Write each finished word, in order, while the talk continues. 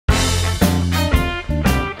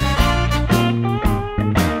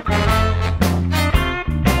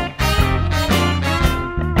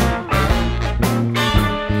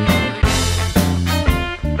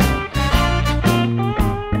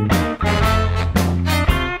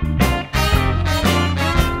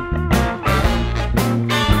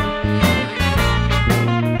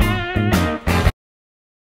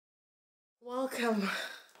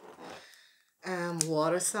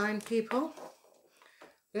water sign people.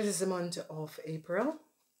 This is the month of April.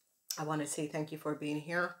 I want to say thank you for being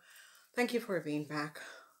here. Thank you for being back.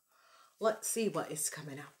 Let's see what is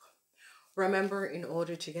coming up. Remember, in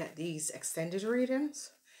order to get these extended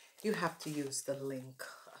readings, you have to use the link,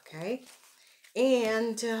 okay?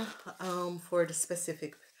 And for the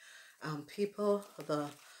specific people, the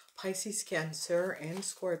Pisces, Cancer, and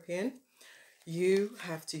Scorpion, you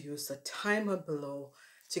have to use the timer below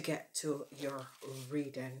to get to your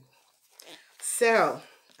reading. So,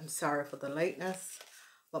 I'm sorry for the lateness,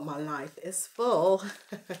 but my life is full.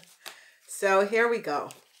 So, here we go.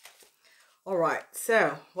 All right,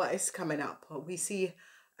 so what is coming up? We see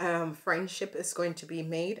friendship is going to be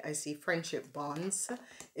made. I see friendship bonds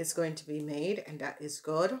is going to be made, and that is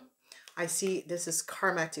good. I see this is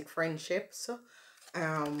karmatic friendships,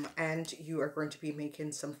 and you are going to be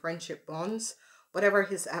making some friendship bonds. Whatever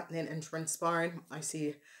is happening and transpiring, I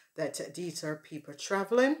see that these are people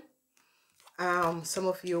traveling. Some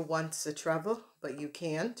of you want to travel, but you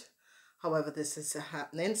can't. However, this is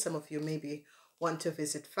happening. Some of you maybe want to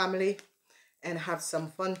visit family and have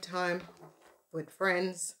some fun time with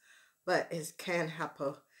friends, but it can't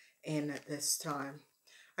happen in this time.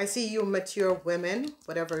 I see you mature women,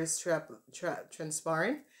 whatever is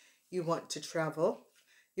transpiring. You want to travel,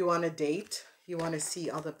 you want to date, you want to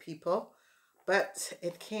see other people, but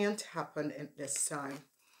it can't happen in this time.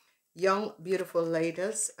 Young, beautiful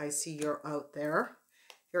ladies, I see you're out there.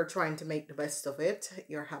 You're trying to make the best of it.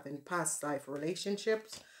 You're having past life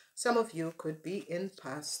relationships. Some of you could be in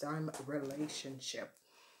past time relationship.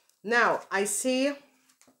 Now, I see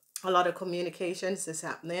a lot of communications is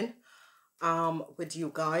happening with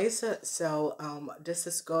you guys. So this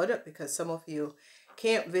is good because some of you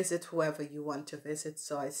can't visit whoever you want to visit.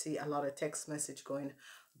 So I see a lot of text message going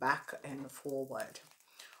back and forward.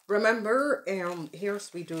 Remember,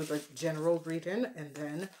 here's we do the general reading, and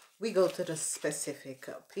then we go to the specific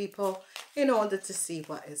people in order to see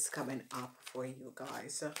what is coming up for you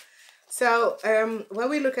guys. So when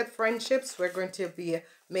we look at friendships, we're going to be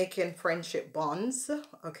making friendship bonds,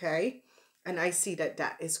 okay? And I see that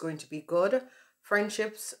that is going to be good.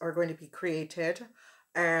 Friendships are going to be created,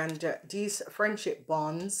 and these friendship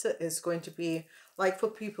bonds is going to be like for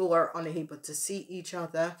people who are unable to see each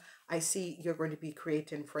other. I see you're going to be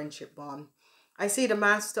creating friendship bond. I see the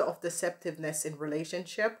master of deceptiveness in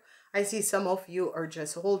relationship. I see some of you are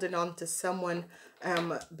just holding on to someone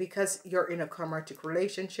because you're in a karmatic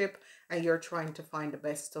relationship and you're trying to find the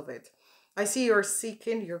best of it. I see you're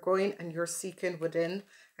seeking, you're going and you're seeking within,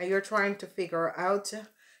 and you're trying to figure out,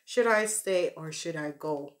 should I stay or should I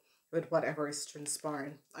go with whatever is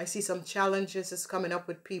transpiring? I see some challenges is coming up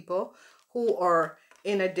with people who are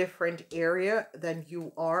in a different area than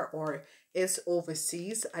you are or is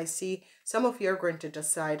overseas. I see some of you are going to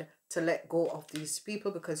decide to let go of these people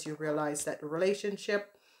because you realize that the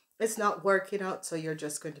relationship is not working out, so you're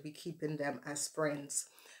just going to be keeping them as friends.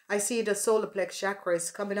 I see the solar plex chakra is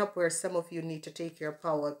coming up where some of you need to take your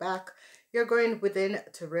power back. You're going within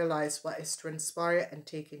to realize what is transpiring and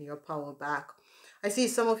taking your power back. I see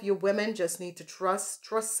some of you women just need to trust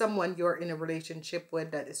someone you're in a relationship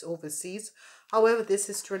with that is overseas. However, this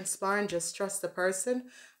is transpiring. Just trust the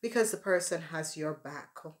person because the person has your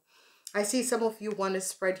back. I see some of you want to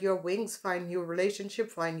spread your wings, find new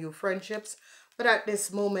relationship, find new friendships. But at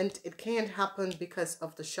this moment, it can't happen because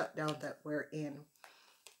of the shutdown that we're in.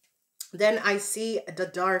 Then I see the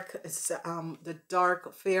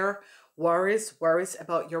dark fear, worries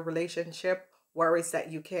about your relationship, worries that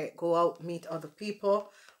you can't go out, meet other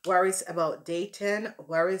people, worries about dating,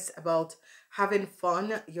 worries about having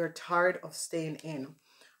fun. You're tired of staying in.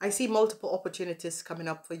 I see multiple opportunities coming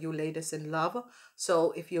up for you ladies in love.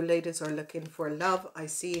 So if you ladies are looking for love, I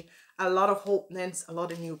see a lot of hopeness, a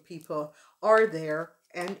lot of new people are there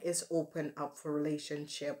and is open up for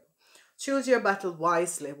relationship. Choose your battle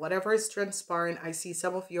wisely. Whatever is transpiring, I see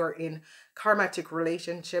some of you are in karmatic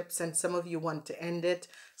relationships and some of you want to end it.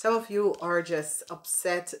 Some of you are just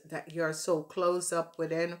upset that you're so close up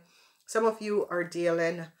within. Some of you are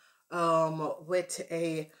dealing with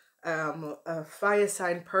a fire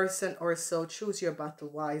sign person or so. Choose your battle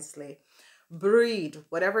wisely. Breed.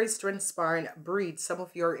 Whatever is transpiring, breed. Some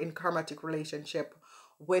of you are in karmatic relationship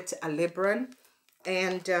with a Libran.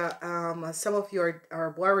 And some of you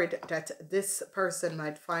are worried that this person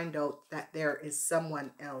might find out that there is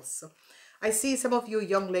someone else. I see some of you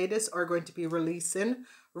young ladies are going to be releasing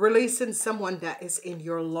someone that is in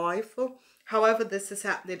your life. However, this is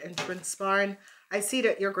happening and transpiring. I see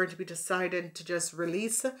that you're going to be deciding to just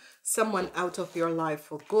release someone out of your life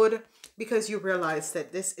for good because you realize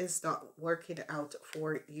that this is not working out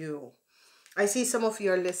for you. I see some of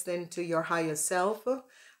you are listening to your higher self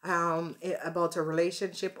about a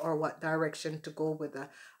relationship or what direction to go with a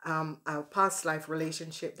past life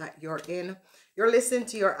relationship that you're in. You're listening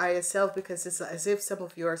to your higher self because it's as if some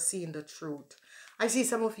of you are seeing the truth. I see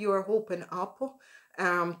some of you are open up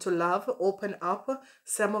to love, open up.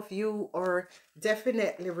 Some of you are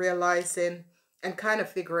definitely realizing and kind of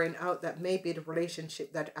figuring out that maybe the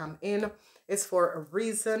relationship that I'm in is for a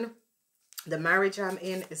reason. The marriage I'm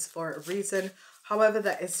in is for a reason. However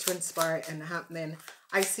that is transpiring and happening,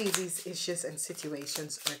 I see these issues and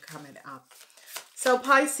situations are coming up. So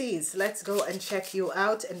Pisces, let's go and check you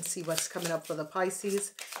out and see what's coming up for the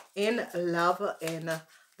Pisces in love in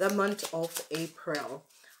the month of April.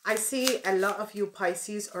 I see a lot of you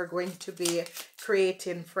Pisces are going to be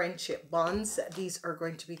creating friendship bonds. These are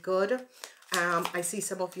going to be good. I see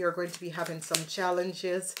some of you are going to be having some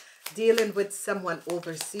challenges dealing with someone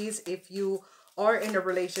overseas. If you are in a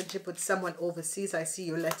relationship with someone overseas, I see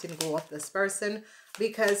you letting go of this person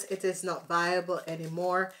because it is not viable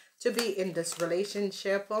anymore to be in this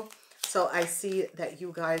relationship. So I see that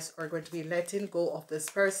you guys are going to be letting go of this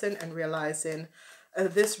person and realizing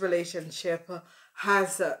this relationship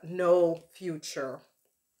has no future.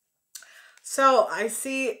 So I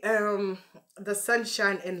see the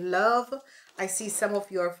sunshine in love. I see some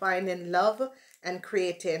of you are finding love and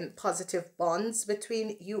creating positive bonds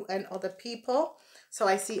between you and other people. So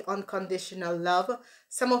I see unconditional love.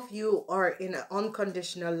 Some of you are in an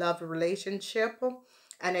unconditional love relationship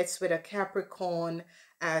and it's with a Capricorn.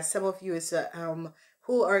 Some of you is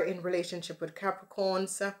who are in relationship with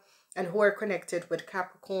Capricorns and who are connected with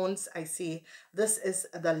Capricorns. I see this is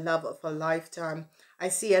the love of a lifetime. I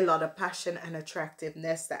see a lot of passion and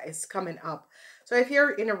attractiveness that is coming up. So if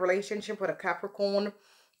you're in a relationship with a Capricorn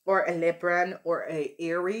or a Libran or a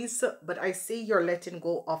Aries, but I see you're letting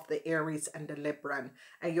go of the Aries and the Libran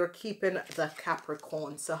and you're keeping the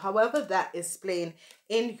Capricorn. So however that is playing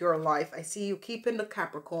in your life, I see you keeping the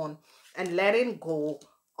Capricorn and letting go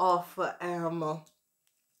of the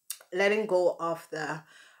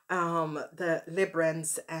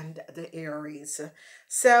Librans and the Aries.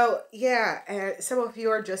 So yeah, some of you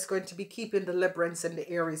are just going to be keeping the Librans and the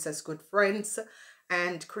Aries as good friends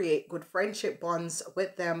and create good friendship bonds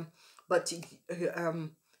with them, but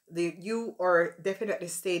you are definitely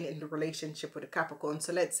staying in the relationship with a Capricorn.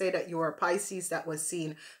 So let's say that you are a Pisces that was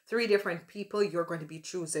seeing 3 different people. You're going to be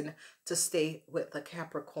choosing to stay with the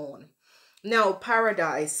Capricorn. Now,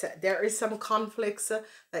 paradise, there is some conflicts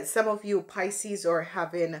that some of you Pisces are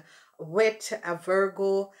having with a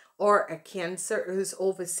Virgo or a Cancer who's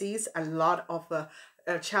overseas. A lot of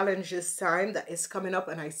challenges time that is coming up,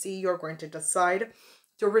 and I see you're going to decide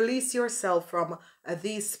to release yourself from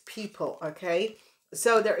these people, okay?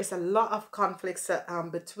 So there is a lot of conflicts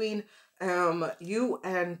between you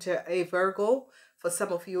and a Virgo. For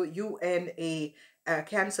some of you, you and a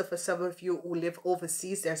Cancer. For some of you who live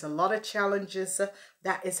overseas, there's a lot of challenges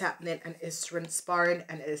that is happening and is transpiring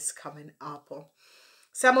and is coming up.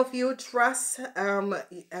 Some of you trust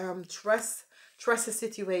the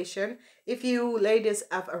situation. If you ladies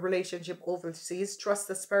have a relationship overseas, trust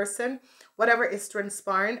this person. Whatever is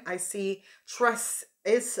transpiring, I see trust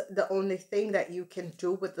is the only thing that you can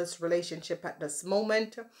do with this relationship at this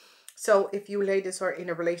moment. So if you ladies are in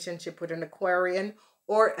a relationship with an Aquarian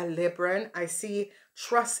or a Libran, I see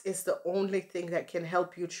trust is the only thing that can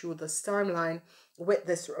help you through this timeline with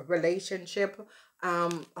this relationship.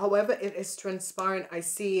 However it is transpiring, I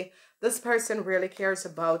see this person really cares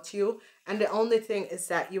about you, and the only thing is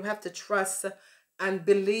that you have to trust and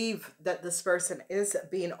believe that this person is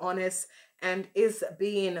being honest and is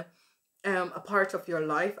being a part of your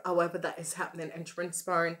life. However that is happening and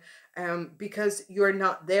transpiring, because you're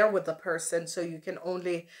not there with the person, so you can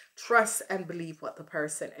only trust and believe what the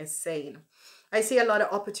person is saying. I see a lot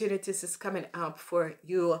of opportunities is coming up for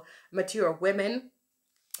you mature women,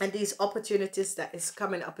 and these opportunities that is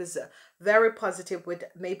coming up is very positive with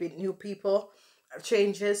maybe new people,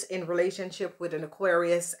 changes in relationship with an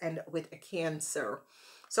Aquarius and with a Cancer.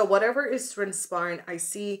 So whatever is transpiring, I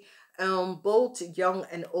see both young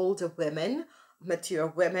and older women, mature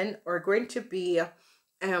women, are going to be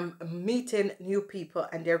meeting new people,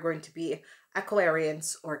 and they're going to be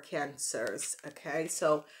Aquarians or Cancers. Okay,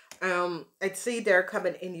 so I see they're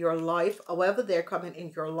coming in your life. However they're coming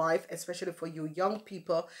in your life, especially for you young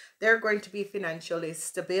people, they're going to be financially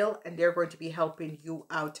stable and they're going to be helping you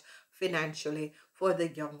out financially for the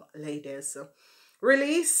young ladies.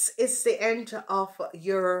 Release is the end of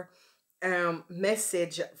your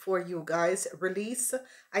message for you guys. Release,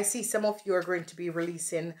 I see some of you are going to be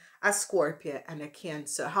releasing a Scorpio and a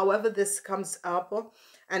Cancer. However this comes up,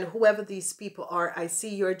 And whoever these people are, I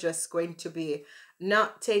see you're just going to be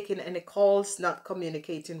not taking any calls, not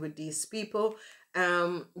communicating with these people.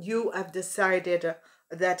 You have decided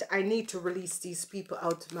that I need to release these people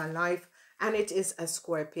out of my life, and it is a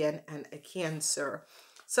Scorpion and a Cancer.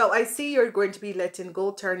 So I see you're going to be letting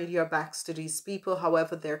go, turning your backs to these people,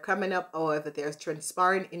 however they're coming up, however they're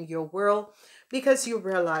transpiring in your world, because you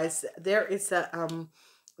realize there is a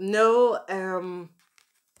no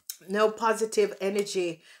positive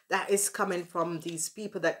energy that is coming from these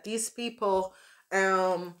people, that these people,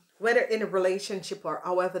 whether in a relationship or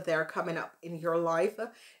however they're coming up in your life,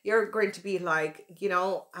 you're going to be like, you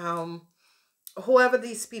know, whoever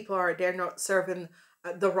these people are, they're not serving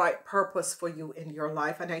the right purpose for you in your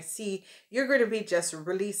life. And I see you're going to be just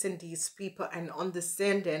releasing these people and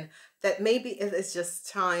understanding that maybe it is just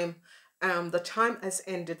time. The time has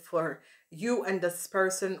ended for you and this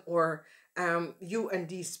person, or you and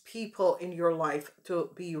these people in your life to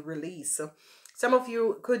be released. So some of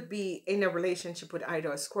you could be in a relationship with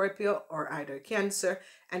either a Scorpio or either Cancer,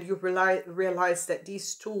 and you realize that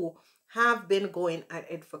these two have been going at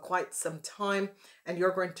it for quite some time, and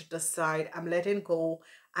you're going to decide, I'm letting go,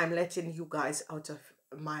 I'm letting you guys out of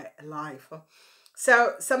my life.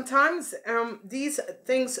 So sometimes these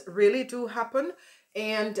things really do happen,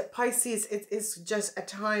 and Pisces, it is just a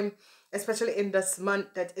time, especially in this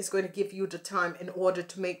month, that is going to give you the time in order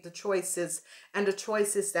to make the choices, and the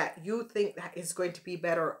choices that you think that is going to be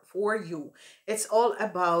better for you. It's all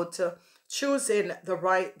about choosing the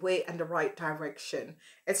right way and the right direction.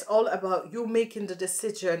 It's all about you making the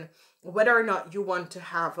decision whether or not you want to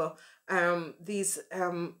have these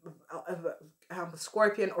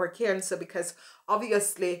Scorpion or Cancer, because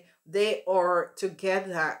obviously they are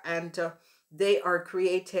together, and they are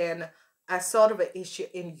creating a sort of an issue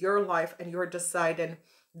in your life, and you're deciding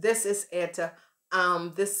this is it.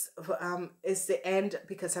 This is the end,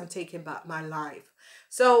 because I'm taking back my life.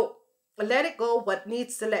 So let it go, what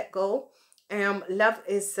needs to let go. Love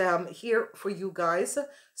is here for you guys.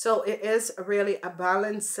 So it is really a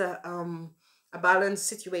balanced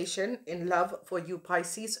situation in love for you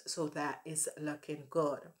Pisces. So that is looking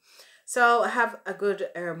good. So have a good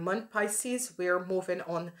month, Pisces. We're moving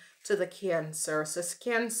on to the Cancers. So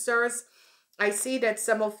Cancers, I see that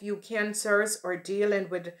some of you Cancers are dealing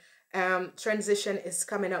with transition is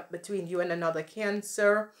coming up between you and another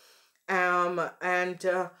Cancer. And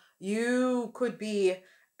you could be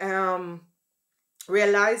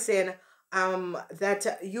realizing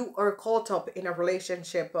that you are caught up in a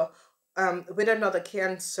relationship with another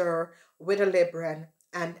Cancer, with a Libran,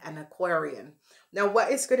 and an Aquarian. Now,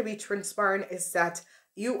 what is going to be transpiring is that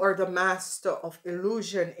you are the master of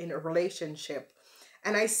illusion in a relationship.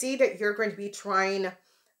 And I see that you're going to be trying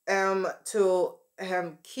to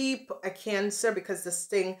keep a Cancer, because this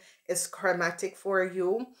thing is karmatic for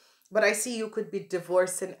you. But I see you could be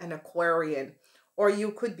divorcing an Aquarian, or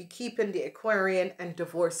you could be keeping the Aquarian and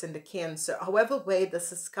divorcing the Cancer. However way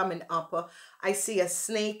this is coming up, I see a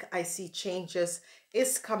snake, I see changes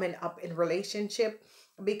is coming up in relationship,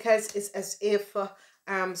 because it's as if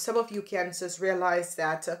some of you Cancers realize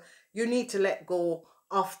that you need to let go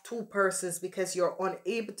of two persons, because you're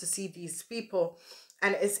unable to see these people,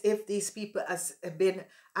 and as if these people has been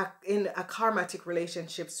in a karmatic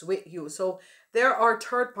relationships with you. So there are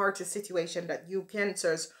third party situation that you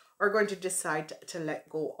Cancers are going to decide to let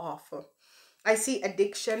go of. I see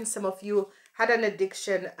addiction. Some of you had an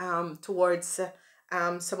addiction towards,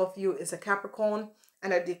 some of you is a Capricorn,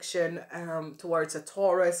 an addiction towards a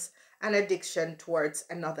Taurus, an addiction towards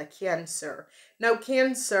another Cancer. Now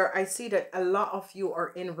Cancer, I see that a lot of you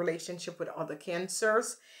are in relationship with other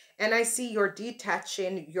Cancers, and I see you're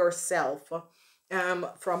detaching yourself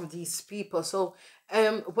from these people. So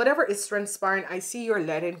whatever is transpiring, I see you're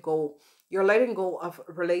letting go. You're letting go of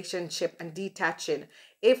relationship and detaching.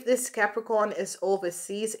 If this Capricorn is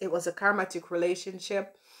overseas, it was a karmatic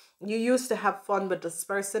relationship. You used to have fun with this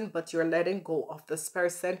person, but you're letting go of this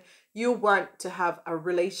person. You want to have a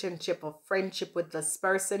relationship of friendship with this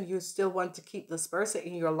person. You still want to keep this person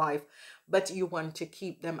in your life, but you want to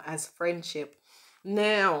keep them as friendship.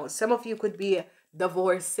 Now, some of you could be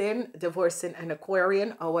divorcing an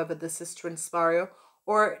Aquarian, however this is transpiring,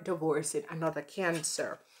 or divorcing another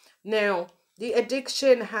Cancer. Now, the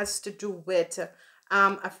addiction has to do with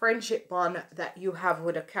a friendship bond that you have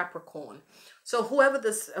with a Capricorn. So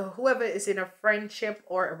whoever is in a friendship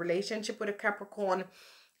or a relationship with a Capricorn,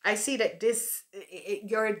 I see that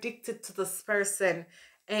you're addicted to this person,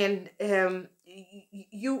 and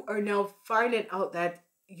you are now finding out that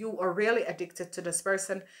you are really addicted to this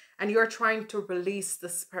person, and you're trying to release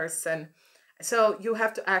this person. So you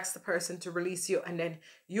have to ask the person to release you, and then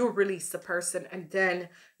you release the person, and then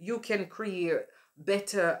you can create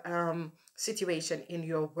better situation in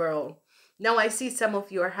your world. Now I see some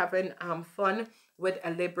of you are having fun with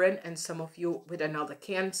a Libran, and some of you with another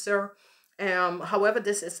Cancer. However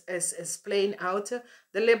this is playing out,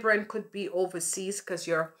 the Libran could be overseas because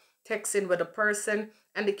you're texting with a person,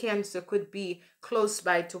 and the Cancer could be close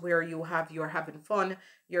by to where you're having fun.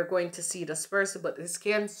 You're going to see this person, but this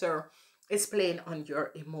Cancer is playing on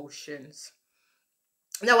your emotions.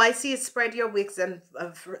 Now I see spread your wings and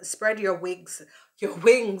your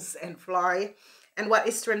wings and fly. And what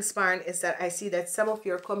is transpiring is that I see that some of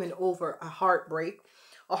you are coming over a heartbreak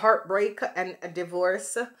and a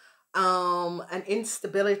divorce, an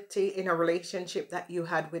instability in a relationship that you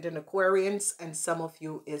had with an Aquarius, and some of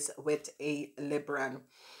you is with a Libran.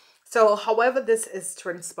 So however this is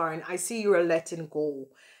transpiring, I see you are letting go.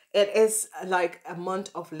 It is like a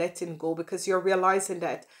month of letting go, because you're realizing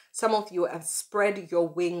that some of you have spread your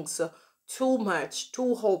wings too much,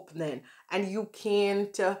 too open, and you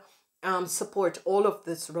can't support all of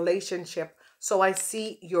this relationship. So I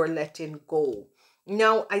see you're letting go.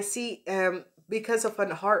 Now I see because of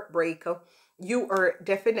a heartbreak, you are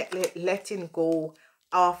definitely letting go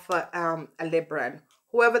of a Libran.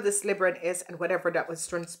 Whoever this Libran is and whatever that was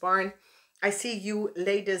transpiring, I see you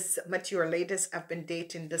ladies, mature ladies, have been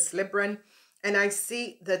dating this Libran, and I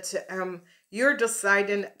see that you're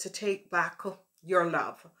deciding to take back your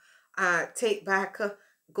love, take back,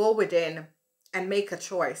 go within, and make a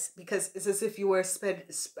choice, because it's as if you were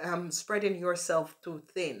spreading yourself too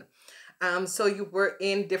thin. So you were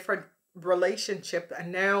in different relationship,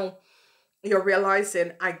 and now you're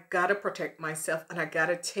realizing I gotta protect myself, and I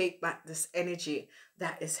gotta take back this energy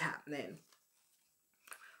that is happening.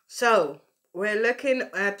 So we're looking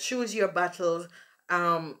at choose your battles,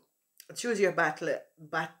 choose your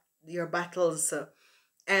your battles,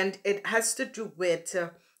 and it has to do with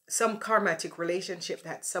some karmatic relationship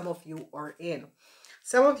that some of you are in.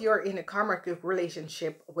 Some of you are in a karmatic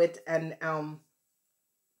relationship with an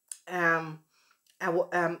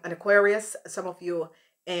Aquarius, some of you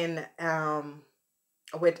in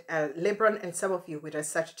with a Libran, and some of you with a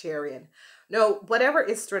Sagittarian. Now, whatever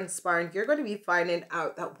is transpiring, you're going to be finding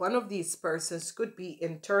out that one of these persons could be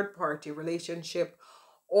in third party relationship,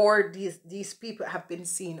 or these people have been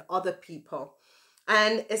seeing other people.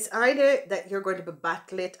 And it's either that you're going to be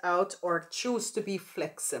battle it out or choose to be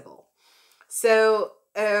flexible. So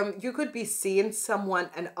you could be seeing someone,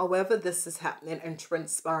 and however this is happening and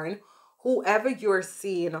transpiring, whoever you're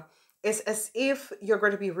seeing, is as if you're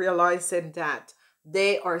going to be realizing that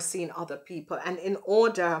they are seeing other people, and in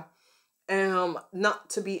order not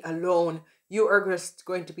to be alone, you are just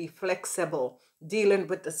going to be flexible dealing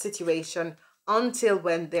with the situation until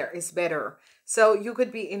when there is better. So you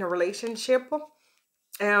could be in a relationship,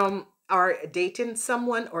 are dating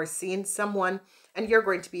someone or seeing someone, and you're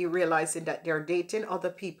going to be realizing that they're dating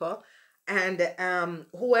other people, and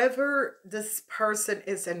whoever this person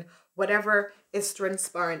is and whatever is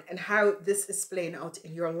transpiring and how this is playing out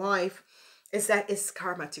in your life is that it's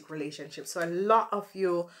karmatic relationship. So a lot of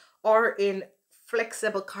you are in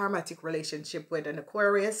flexible karmatic relationship with an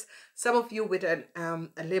Aquarius, some of you with a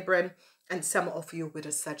Libran, and some of you with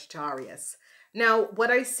a Sagittarius. Now,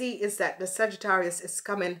 what I see is that the Sagittarius is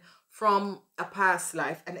coming from a past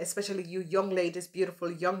life, and especially you young ladies,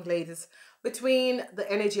 beautiful young ladies, between the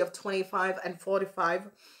energy of 25 and 45,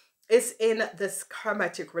 is in this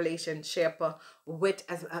karmatic relationship with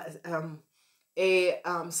a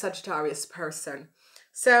Sagittarius person.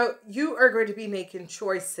 So you are going to be making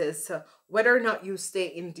choices whether or not you stay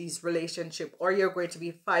in these relationship, or you're going to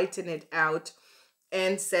be fighting it out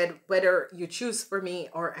and said whether you choose for me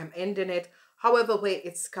or I'm ending it. However way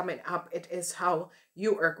it's coming up, it is how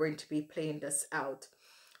you are going to be playing this out.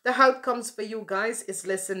 The outcomes for you guys is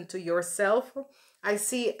listen to yourself. I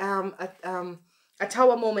see a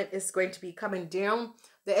tower moment is going to be coming down.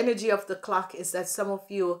 The energy of the clock is that some of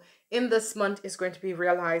you in this month is going to be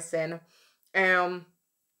realizing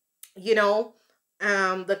you know,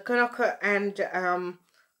 the Kanaka, and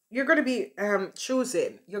you're going to be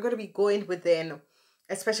choosing, you're going to be going within,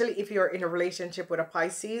 especially if you're in a relationship with a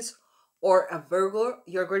Pisces or a Virgo,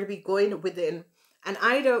 you're going to be going within, and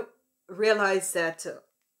I don't realize that,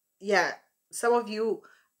 yeah, some of you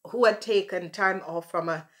who had taken time off from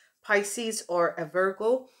a Pisces or a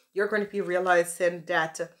Virgo, you're going to be realizing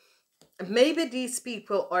that maybe these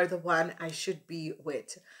people are the one I should be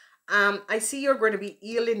with. I see you're going to be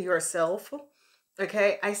healing yourself.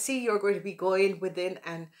 Okay, I see you're going to be going within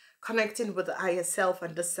and connecting with the higher self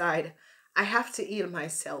and decide I have to heal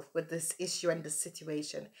myself with this issue and this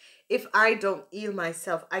situation. If I don't heal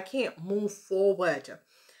myself, I can't move forward.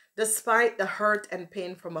 Despite the hurt and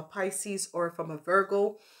pain from a Pisces or from a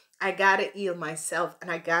Virgo, I gotta heal myself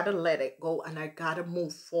and I gotta let it go and I gotta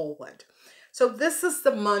move forward. So this is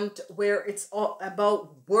the month where it's all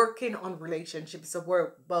about working on relationships. So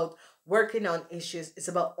we're about working on issues. It's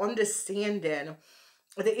about understanding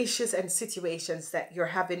the issues and situations that you're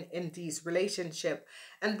having in these relationships.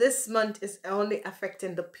 And this month is only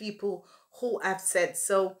affecting the people who have said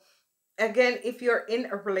so. Again, if you're in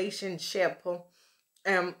a relationship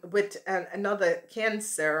with another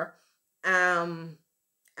Cancer,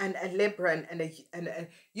 and a Libra, and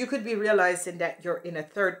you could be realizing that you're in a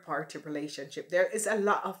third party relationship. There is a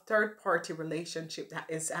lot of third party relationship that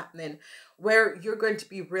is happening where you're going to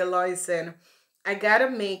be realizing, I gotta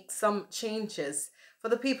make some changes. For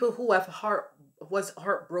the people who have was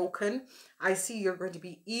heartbroken, I see you're going to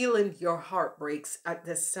be healing your heartbreaks at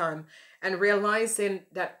this time and realizing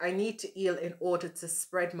that I need to heal in order to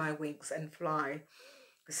spread my wings and fly.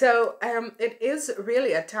 So it is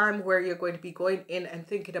really a time where you're going to be going in and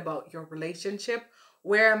thinking about your relationship.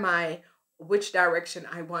 Where am I? Which direction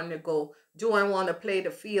I want to go? Do I want to play the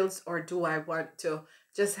fields, or do I want to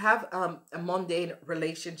just have a mundane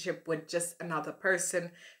relationship with just another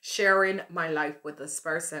person, sharing my life with this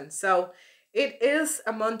person? So it is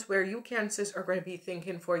a month where you Cancers are going to be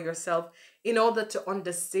thinking for yourself in order to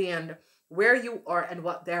understand where you are and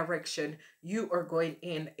what direction you are going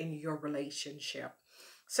in your relationship.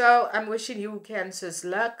 So I'm wishing you Cancers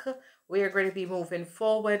luck. We are going to be moving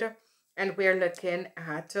forward and we're looking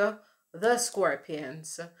at the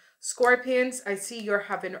Scorpions. Scorpions, I see you're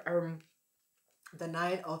having the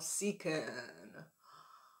Nine of Seeking.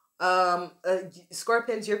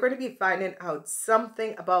 Scorpions, you're going to be finding out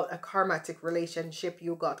something about a karmatic relationship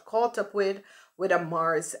you got caught up with a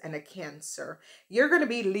Mars and a Cancer. You're going to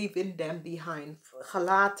be leaving them behind.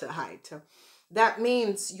 That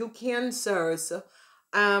means you Cancers,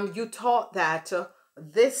 you thought that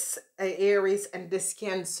this Aries and this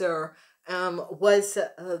Cancer was,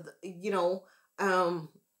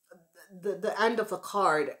 the end of a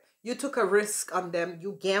card. You took a risk on them,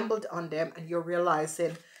 you gambled on them, and you're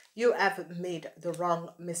realizing you have made the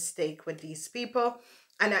wrong mistake with these people.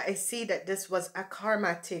 And I see that this was a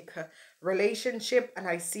karmatic relationship, and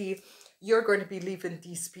I see you're going to be leaving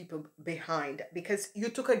these people behind because you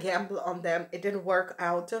took a gamble on them. It didn't work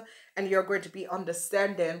out, and you're going to be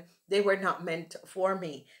understanding they were not meant for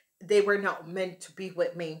me. They were not meant to be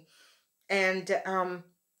with me. And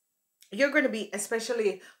you're going to be,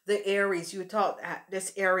 especially the Aries, you thought that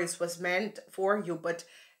this Aries was meant for you, but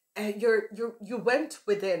you went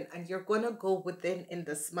within, and you're going to go within in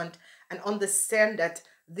this month and understand that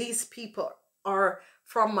these people are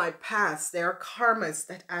from my past. They are karmas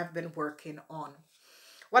that I've been working on.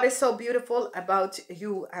 What is so beautiful about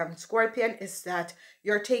you, Scorpion, is that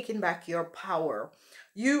you're taking back your power.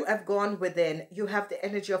 You have gone within. You have the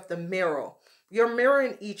energy of the mirror. You're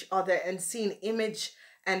mirroring each other and seeing image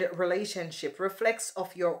and relationship reflects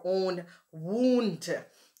of your own wound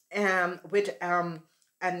with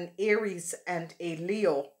an Aries and a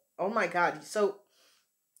Leo. Oh my God. So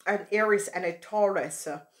an Aries and a Taurus.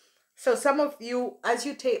 So some of you, as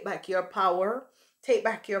you take back your power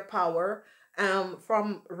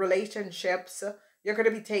from relationships, you're going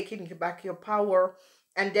to be taking back your power,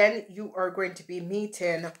 and then you are going to be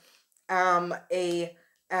meeting a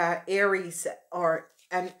Aries or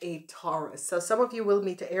a Taurus. So some of you will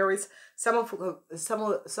meet a Aries, some of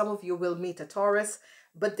you will meet a Taurus,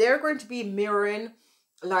 but they're going to be mirroring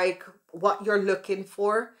like what you're looking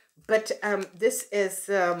for. But this is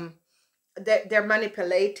they're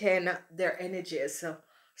manipulating their energies.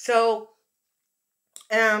 So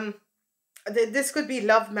this could be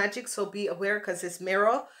love magic, so be aware because it's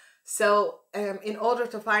mirror. So in order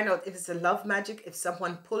to find out if it's a love magic, if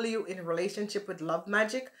someone pull you in a relationship with love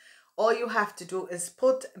magic, all you have to do is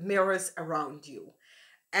put mirrors around you,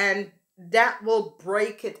 and that will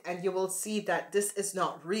break it, and you will see that this is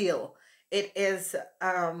not real. It is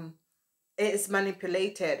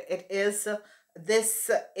manipulated. It is this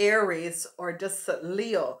Aries or this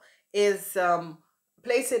Leo is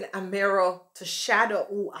placing a mirror to shadow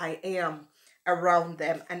who I am around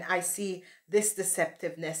them, and I see this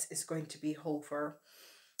deceptiveness is going to be over.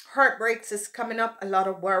 Heartbreaks is coming up, a lot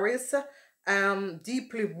of worries,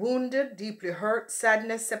 deeply wounded, deeply hurt,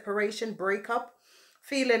 sadness, separation, breakup,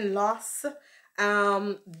 feeling loss.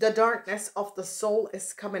 The darkness of the soul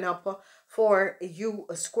is coming up for you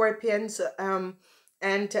Scorpions, and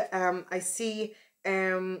I see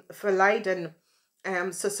for Leiden.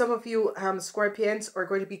 So some of you Scorpions are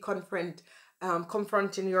going to be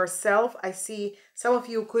confronting yourself. I see some of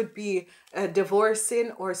you could be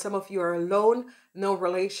divorcing, or some of you are alone, no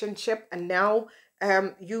relationship, and now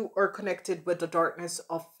you are connected with the darkness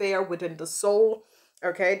of fear within the soul.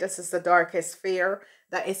 Okay, this is the darkest fear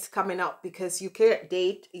that is coming up, because you can't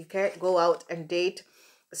date, you can't go out and date.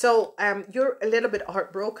 So you're a little bit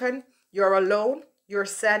heartbroken, you're alone, you're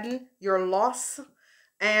saddened, you're lost.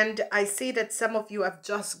 And I see that some of you have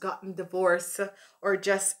just gotten divorced or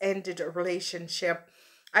just ended a relationship.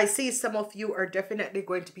 I see some of you are definitely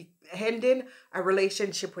going to be ending a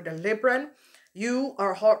relationship with a Libran. You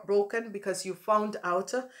are heartbroken because you found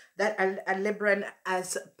out that a Libran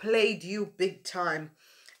has played you big time.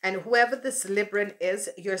 And whoever this Libran is,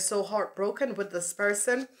 you're so heartbroken with this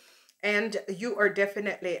person. And you are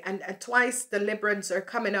definitely, and twice the Librans are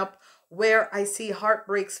coming up, where I see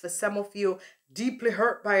heartbreaks for some of you, deeply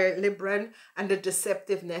hurt by a Libran and the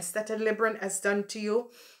deceptiveness that a Libran has done to you,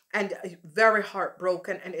 and very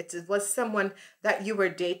heartbroken. And it was someone that you were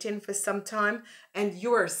dating for some time, and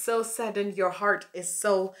you are so saddened, your heart is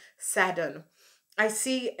so saddened. I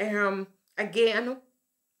see again,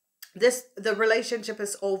 the relationship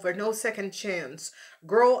is over, no second chance.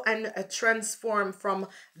 Grow and transform from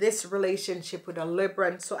this relationship with a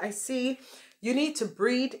Libran. So I see you need to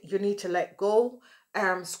breathe, you need to let go.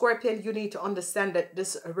 Scorpion, you need to understand that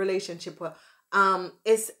this relationship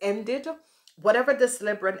is ended. Whatever this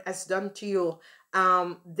Libran has done to you,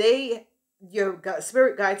 your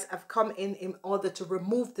spirit guides have come in order to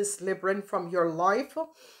remove this Libran from your life.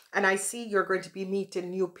 And I see you're going to be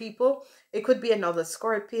meeting new people. It could be another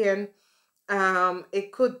Scorpion,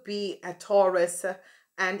 it could be a Taurus,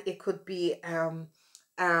 and it could be a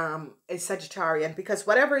Sagittarian, because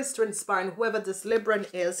whatever is transpiring, whoever this Libran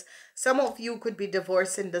is, some of you could be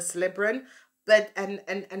divorcing this Libran, but and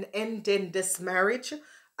ending this marriage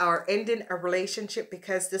or ending a relationship,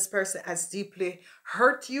 because this person has deeply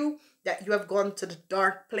hurt you, that you have gone to the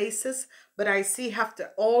dark places. But I see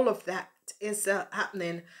after all of that is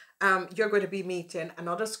happening, you're going to be meeting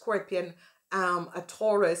another Scorpion, a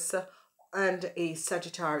Taurus, and a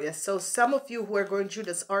Sagittarius. So some of you who are going through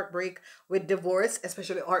this heartbreak with divorce,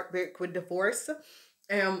 especially heartbreak with divorce,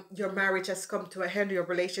 your marriage has come to an end, your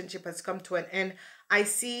relationship has come to an end. I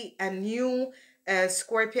see a new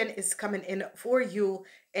Scorpion is coming in for you,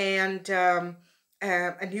 and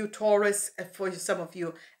a new Taurus for some of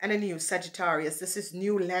you, and a new Sagittarius. This is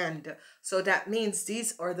new land. So that means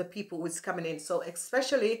these are the people who's coming in. So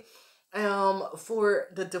especially for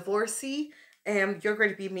the divorcee, you're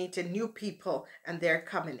going to be meeting new people, and they're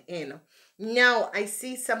coming in. Now, I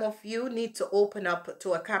see some of you need to open up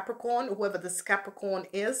to a Capricorn, whoever this Capricorn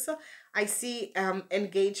is. I see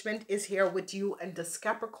engagement is here with you and this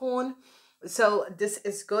Capricorn. So this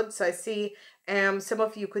is good. So I see some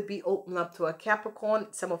of you could be open up to a Capricorn.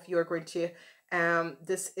 Some of you are going to,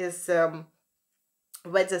 this is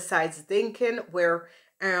weather sides thinking, where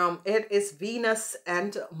it is Venus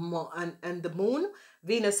and the moon,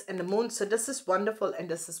 Venus and the moon. So this is wonderful, and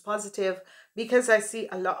this is positive, because I see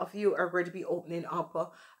a lot of you are going to be opening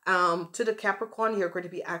up to the Capricorn. You're going to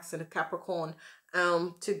be asking the Capricorn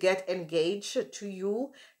to get engaged to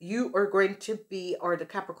you. You are going to be, or the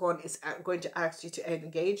Capricorn is going to ask you to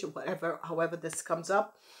engage, however this comes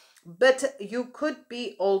up. But you could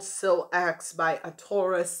be also asked by a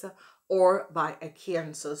Taurus or by a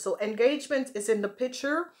Cancer. So engagement is in the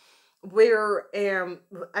picture, where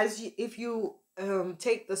if you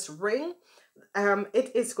take this ring,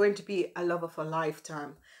 it is going to be a love of a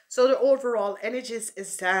lifetime. So the overall energies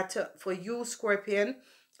is that for you, Scorpion,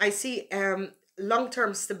 I see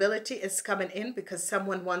long-term stability is coming in, because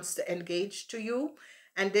someone wants to engage to you,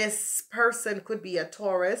 and this person could be a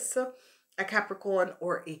Taurus, a Capricorn,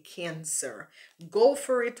 or a Cancer. Go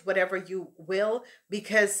for it, whatever you will,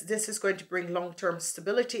 because this is going to bring long-term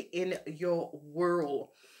stability in your world.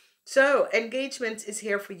 So engagement is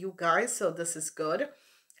here for you guys, so this is good.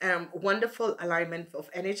 Wonderful alignment of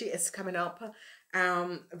energy is coming up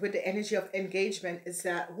with the energy of engagement, is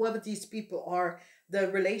that whoever these people are, the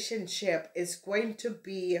relationship is going to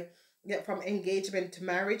be, from engagement to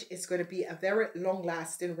marriage, is going to be a very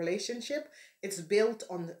long-lasting relationship. It's built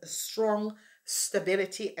on strong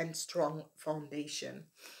stability and strong foundation.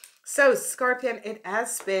 So Scorpion, it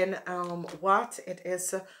has been it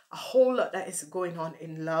is a whole lot that is going on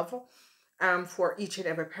in love for each and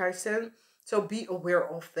every person. So be aware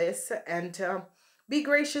of this, and be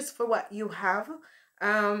gracious for what you have.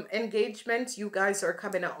 Engagement, you guys are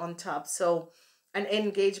coming out on top. So an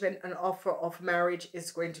engagement, an offer of marriage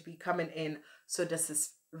is going to be coming in. So this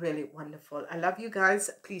is really wonderful. I love you guys.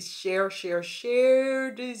 Please share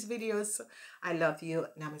these videos. I love you.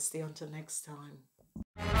 Namaste until next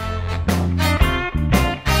time.